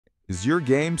Is your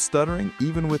game stuttering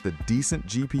even with a decent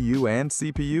GPU and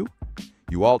CPU?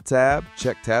 You Alt-Tab,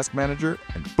 check Task Manager,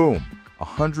 and boom,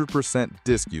 100%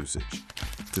 disk usage.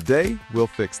 Today, we'll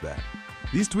fix that.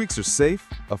 These tweaks are safe,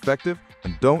 effective,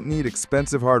 and don't need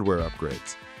expensive hardware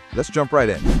upgrades. Let's jump right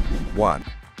in. 1.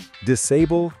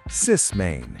 Disable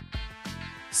SysMain.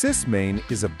 SysMain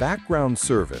is a background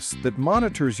service that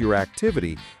monitors your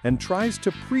activity and tries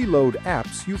to preload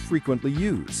apps you frequently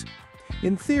use.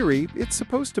 In theory, it's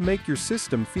supposed to make your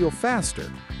system feel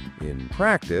faster. In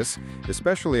practice,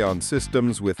 especially on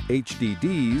systems with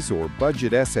HDDs or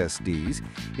budget SSDs,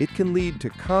 it can lead to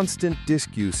constant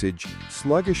disk usage,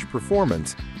 sluggish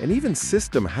performance, and even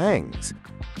system hangs.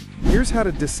 Here's how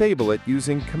to disable it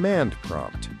using Command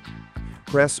Prompt.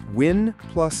 Press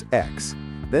Win+X,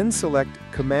 then select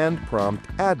Command Prompt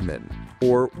Admin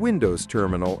or Windows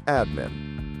Terminal Admin.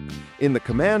 In the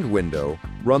command window,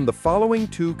 run the following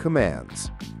two commands: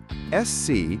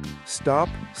 sc stop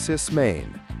sysmain,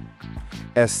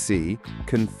 sc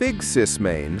config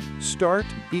sysmain start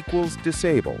equals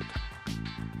disabled.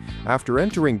 After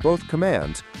entering both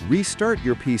commands, restart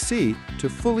your PC to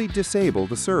fully disable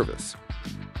the service.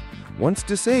 Once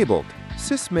disabled,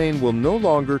 SysMain will no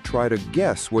longer try to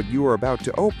guess what you are about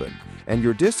to open, and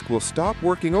your disk will stop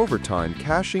working overtime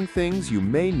caching things you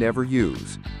may never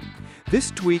use.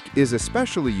 This tweak is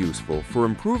especially useful for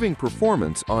improving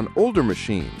performance on older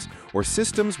machines or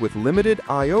systems with limited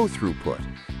I/O throughput,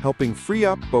 helping free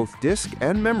up both disk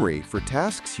and memory for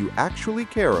tasks you actually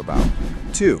care about.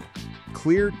 2.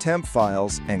 Clear temp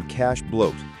files and cache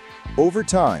bloat. Over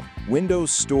time,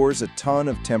 Windows stores a ton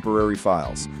of temporary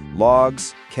files,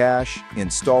 logs, cache,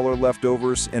 installer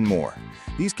leftovers, and more.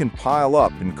 These can pile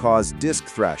up and cause disk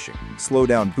thrashing, slow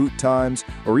down boot times,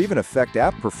 or even affect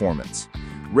app performance.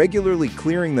 Regularly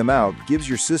clearing them out gives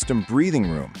your system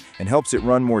breathing room and helps it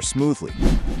run more smoothly.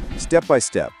 Step by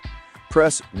step,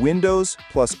 press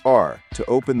Windows+R to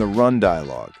open the Run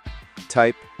dialog.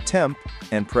 Type Temp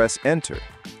and press Enter.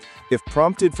 If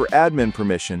prompted for admin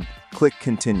permission, click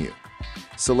Continue.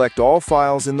 Select all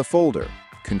files in the folder,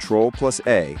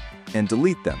 Ctrl+A, and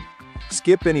delete them.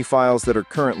 Skip any files that are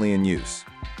currently in use.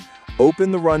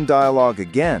 Open the Run dialog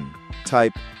again,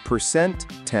 type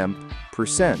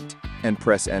 %temp% and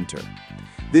press Enter.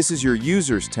 This is your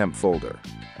user's temp folder.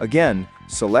 Again,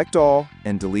 select all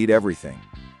and delete everything.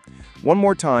 One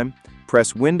more time,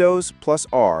 press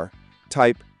Windows+R,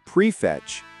 type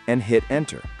Prefetch, and hit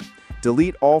Enter.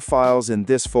 Delete all files in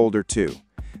this folder too.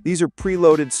 These are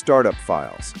preloaded startup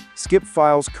files. Skip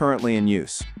files currently in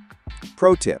use.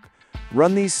 Pro tip: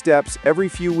 run these steps every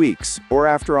few weeks or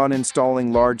after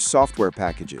uninstalling large software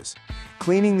packages.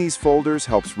 Cleaning these folders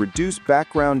helps reduce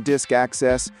background disk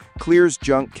access, clears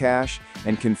junk cache,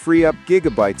 and can free up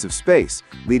gigabytes of space,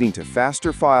 leading to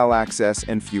faster file access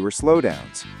and fewer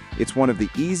slowdowns. It's one of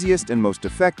the easiest and most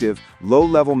effective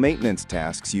low-level maintenance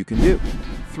tasks you can do.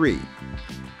 3.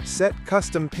 Set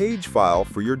custom Pagefile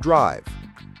for your drive.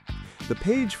 The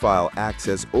Pagefile acts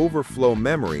as overflow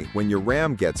memory when your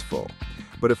RAM gets full.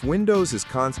 But if Windows is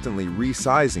constantly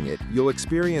resizing it, you'll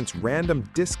experience random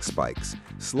disk spikes,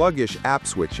 sluggish app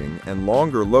switching, and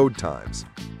longer load times.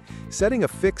 Setting a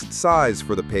fixed size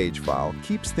for the Pagefile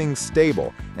keeps things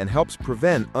stable and helps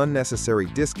prevent unnecessary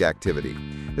disk activity,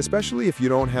 especially if you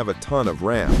don't have a ton of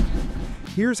RAM.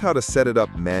 Here's how to set it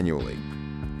up manually.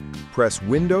 Press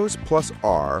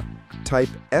Windows+R, type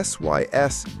sysdm.cpl,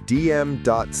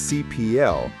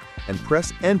 and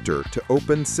press Enter to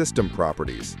open System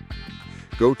Properties.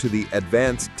 Go to the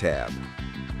Advanced tab.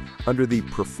 Under the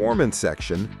Performance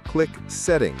section, click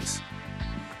Settings.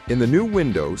 In the new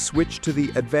window, switch to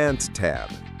the Advanced tab.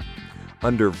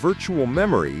 Under Virtual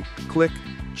Memory, click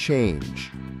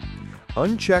Change.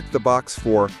 Uncheck the box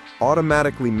for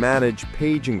Automatically Manage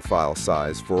Paging File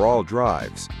Size for all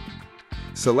drives.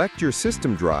 Select your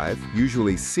system drive,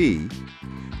 usually C,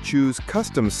 choose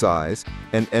Custom Size,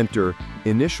 and enter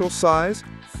Initial Size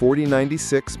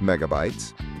 4096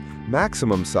 megabytes,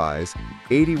 Maximum Size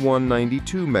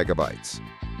 8192 megabytes.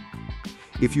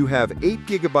 If you have 8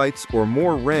 gigabytes or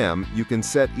more RAM, you can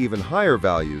set even higher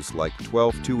values like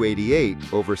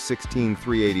 12288 over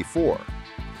 16384.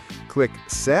 Click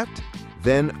Set,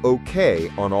 then OK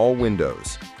on all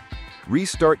windows.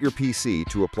 Restart your PC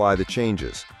to apply the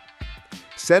changes.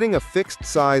 Setting a fixed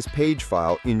size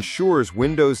Pagefile ensures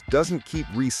Windows doesn't keep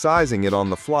resizing it on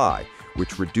the fly,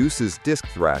 which reduces disk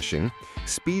thrashing,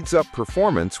 speeds up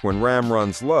performance when RAM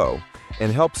runs low,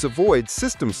 and helps avoid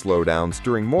system slowdowns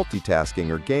during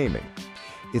multitasking or gaming.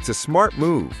 It's a smart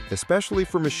move, especially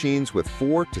for machines with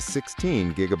 4 to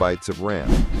 16 gigabytes of RAM.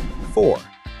 4.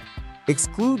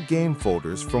 Exclude game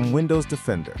folders from Windows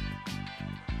Defender.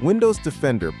 Windows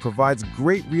Defender provides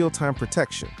great real-time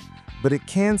protection, but it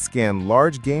can scan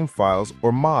large game files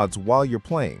or mods while you're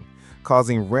playing,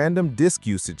 causing random disk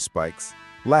usage spikes,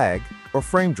 lag, or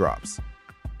frame drops.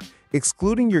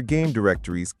 Excluding your game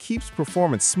directories keeps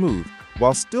performance smooth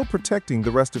while still protecting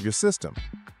the rest of your system.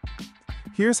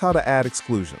 Here's how to add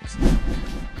exclusions.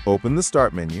 Open the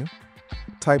Start menu,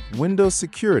 type Windows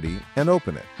Security and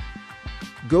open it.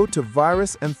 Go to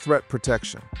Virus and Threat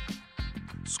Protection.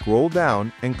 Scroll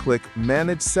down and click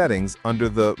Manage Settings under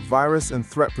the Virus and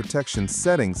Threat Protection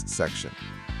Settings section.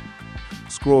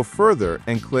 Scroll further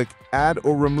and click Add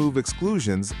or Remove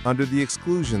Exclusions under the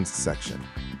Exclusions section.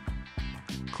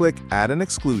 Click Add an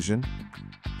exclusion,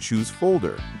 choose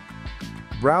Folder.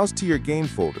 Browse to your game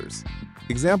folders.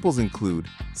 Examples include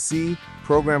C.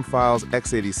 Program Files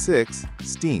x86,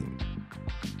 Steam.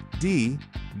 D.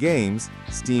 Games,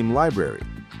 Steam Library.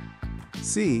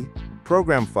 C.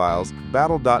 Program Files,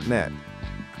 Battle.net.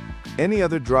 Any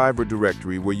other drive or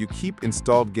directory where you keep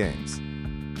installed games.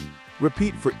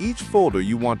 Repeat for each folder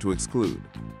you want to exclude.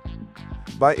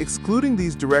 By excluding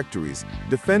these directories,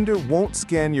 Defender won't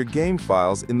scan your game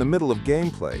files in the middle of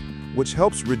gameplay, which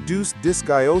helps reduce disk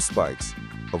I/O spikes,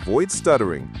 avoid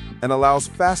stuttering, and allows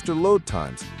faster load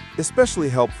times, especially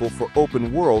helpful for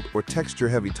open-world or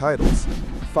texture-heavy titles.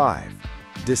 5.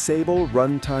 Disable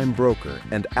Runtime Broker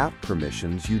and app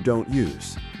permissions you don't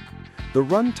use. The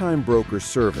Runtime Broker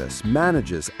service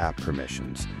manages app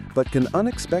permissions, but can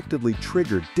unexpectedly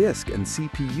trigger disk and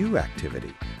CPU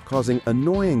activity, causing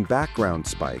annoying background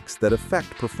spikes that affect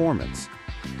performance.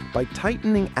 By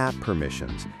tightening app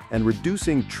permissions and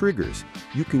reducing triggers,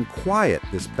 you can quiet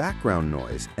this background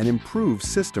noise and improve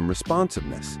system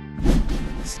responsiveness.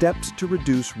 Steps to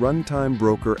reduce Runtime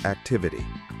Broker activity.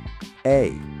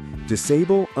 A.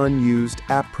 Disable unused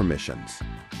app permissions.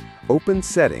 Open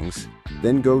Settings,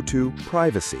 then go to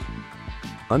Privacy.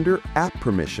 Under App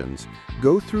Permissions,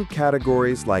 go through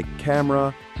categories like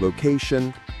Camera,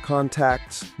 Location,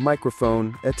 Contacts,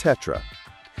 Microphone, etc.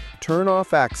 Turn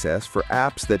off access for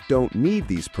apps that don't need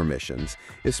these permissions,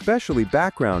 especially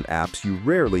background apps you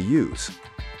rarely use.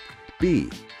 B.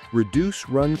 Reduce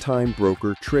Runtime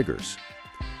Broker triggers.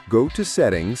 Go to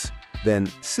Settings, then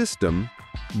System,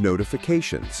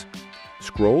 Notifications.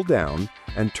 Scroll down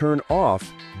and turn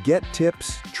off Get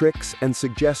Tips, Tricks, and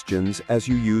Suggestions as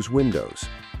you use Windows.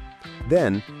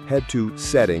 Then head to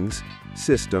Settings,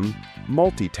 System,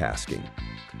 Multitasking.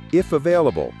 If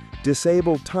available,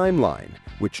 disable Timeline,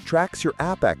 which tracks your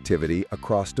app activity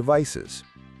across devices.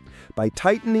 By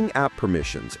tightening app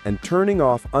permissions and turning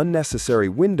off unnecessary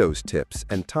Windows tips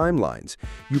and timelines,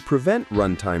 you prevent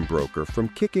Runtime Broker from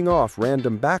kicking off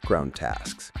random background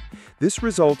tasks. This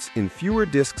results in fewer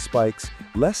disk spikes,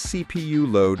 less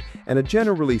CPU load, and a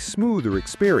generally smoother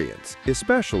experience,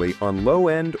 especially on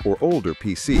low-end or older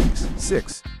PCs.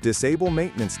 6. Disable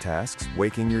maintenance tasks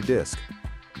waking your disk.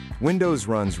 Windows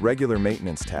runs regular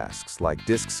maintenance tasks like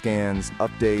disk scans,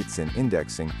 updates, and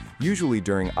indexing, usually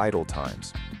during idle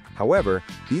times. However,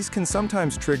 these can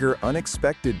sometimes trigger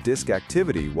unexpected disk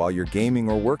activity while you're gaming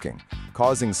or working,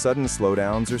 causing sudden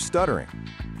slowdowns or stuttering.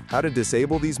 How to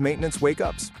disable these maintenance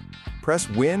wake-ups? Press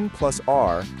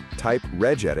Win+R, type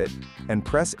regedit, and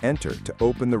press Enter to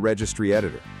open the registry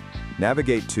editor.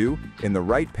 Navigate to, in the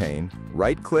right pane,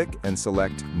 right-click and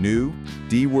select New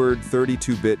DWORD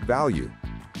 32-bit value.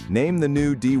 Name the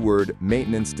new DWORD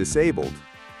Maintenance Disabled.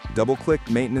 Double-click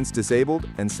Maintenance Disabled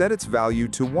and set its value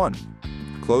to 1.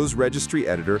 Close Registry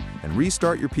Editor and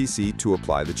restart your PC to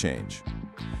apply the change.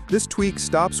 This tweak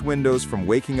stops Windows from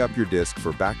waking up your disk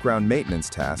for background maintenance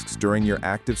tasks during your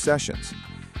active sessions.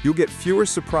 You'll get fewer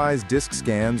surprise disk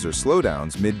scans or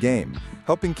slowdowns mid-game,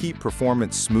 helping keep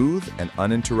performance smooth and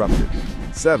uninterrupted.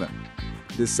 7.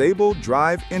 Disable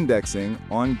drive indexing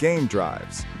on game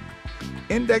drives.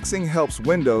 Indexing helps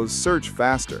Windows search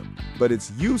faster, but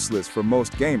it's useless for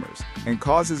most gamers and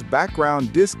causes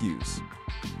background disk use.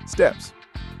 Steps.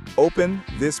 Open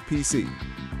this PC.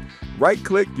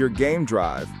 Right-click your game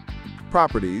drive,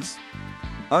 Properties,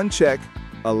 uncheck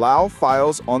Allow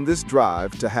files on this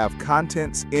drive to have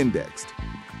contents indexed.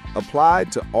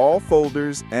 Applied to all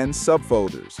folders and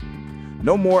subfolders.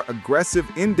 No more aggressive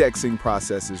indexing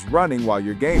processes running while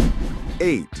you're gaming.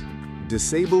 8.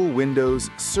 Disable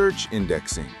Windows search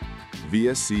indexing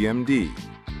via CMD.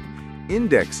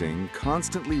 Indexing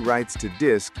constantly writes to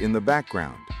disk in the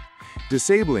background.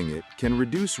 Disabling it can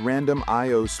reduce random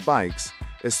I/O spikes,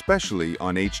 especially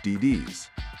on HDDs.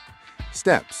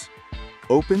 Steps.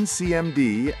 Open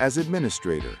CMD as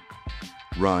administrator.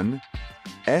 Run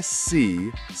sc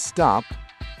stop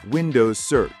Windows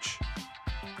search.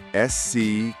 sc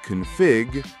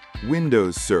config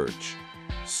Windows search.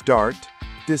 Start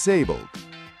disabled.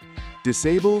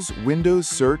 Disables Windows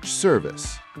Search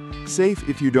Service. Safe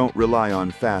if you don't rely on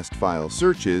fast file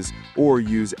searches or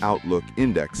use Outlook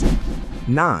indexing.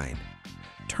 9.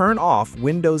 Turn off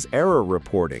Windows Error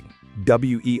Reporting,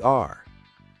 WER.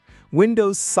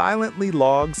 Windows silently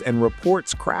logs and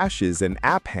reports crashes and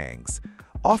app hangs,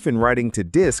 often writing to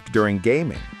disk during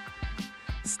gaming.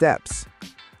 Steps: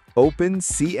 open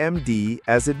CMD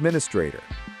as administrator.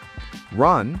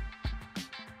 Run.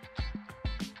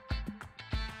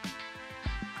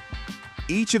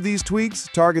 Each of these tweaks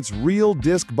targets real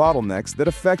disk bottlenecks that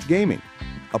affect gaming.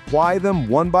 Apply them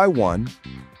one by one,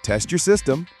 test your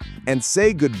system, and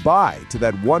say goodbye to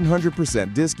that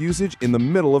 100% disk usage in the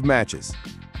middle of matches.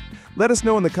 Let us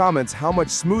know in the comments how much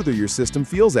smoother your system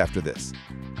feels after this.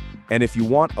 And if you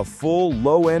want a full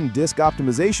low-end disk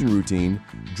optimization routine,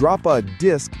 drop a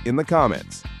disk in the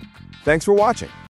comments. Thanks for watching.